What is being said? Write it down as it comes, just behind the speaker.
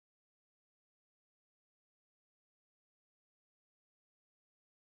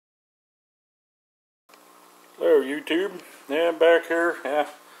Hello YouTube, yeah, I'm back here. Yeah,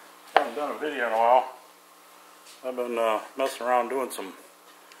 haven't done a video in a while. I've been messing around doing some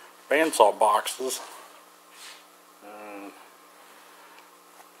bandsaw boxes. I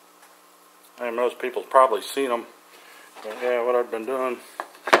think most people's probably seen them. But yeah, what I've been doing,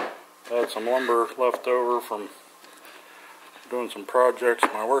 I had some lumber left over from doing some projects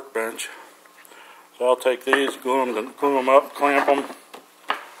at my workbench. So I'll take these, glue them up, clamp them,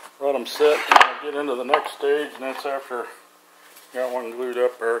 let them sit, and I'll get into the next stage, and that's after I got one glued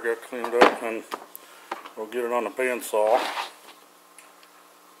up there, got cleaned up, and we'll get it on the bandsaw.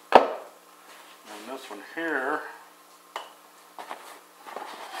 And this one here,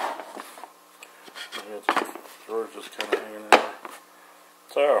 George just kind of hanging in there.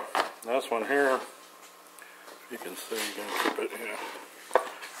 So, this one here, if you can see, you can keep it, yeah.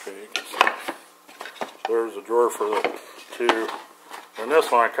 Okay, you can see. There's a drawer for the two. And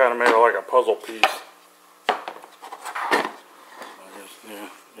this one I kind of made it like a puzzle piece. I guess,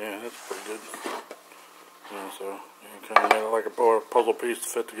 yeah, that's pretty good. Yeah, so you kind of made it like a puzzle piece to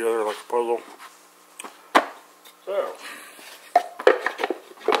fit together like a puzzle. So,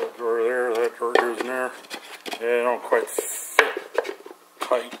 that drawer there, that drawer goes in there. Yeah, they don't quite fit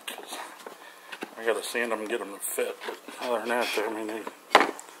tight because I got to sand them and get them to fit. But other than that, I mean,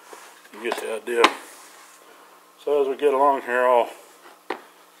 you get the idea. So as we get along here, I'll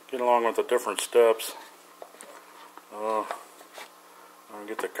get along with the different steps. I'll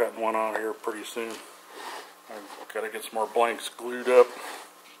get the cutting one out here pretty soon. I've got to get some more blanks glued up.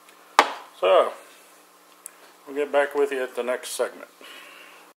 So, we'll get back with you at the next segment.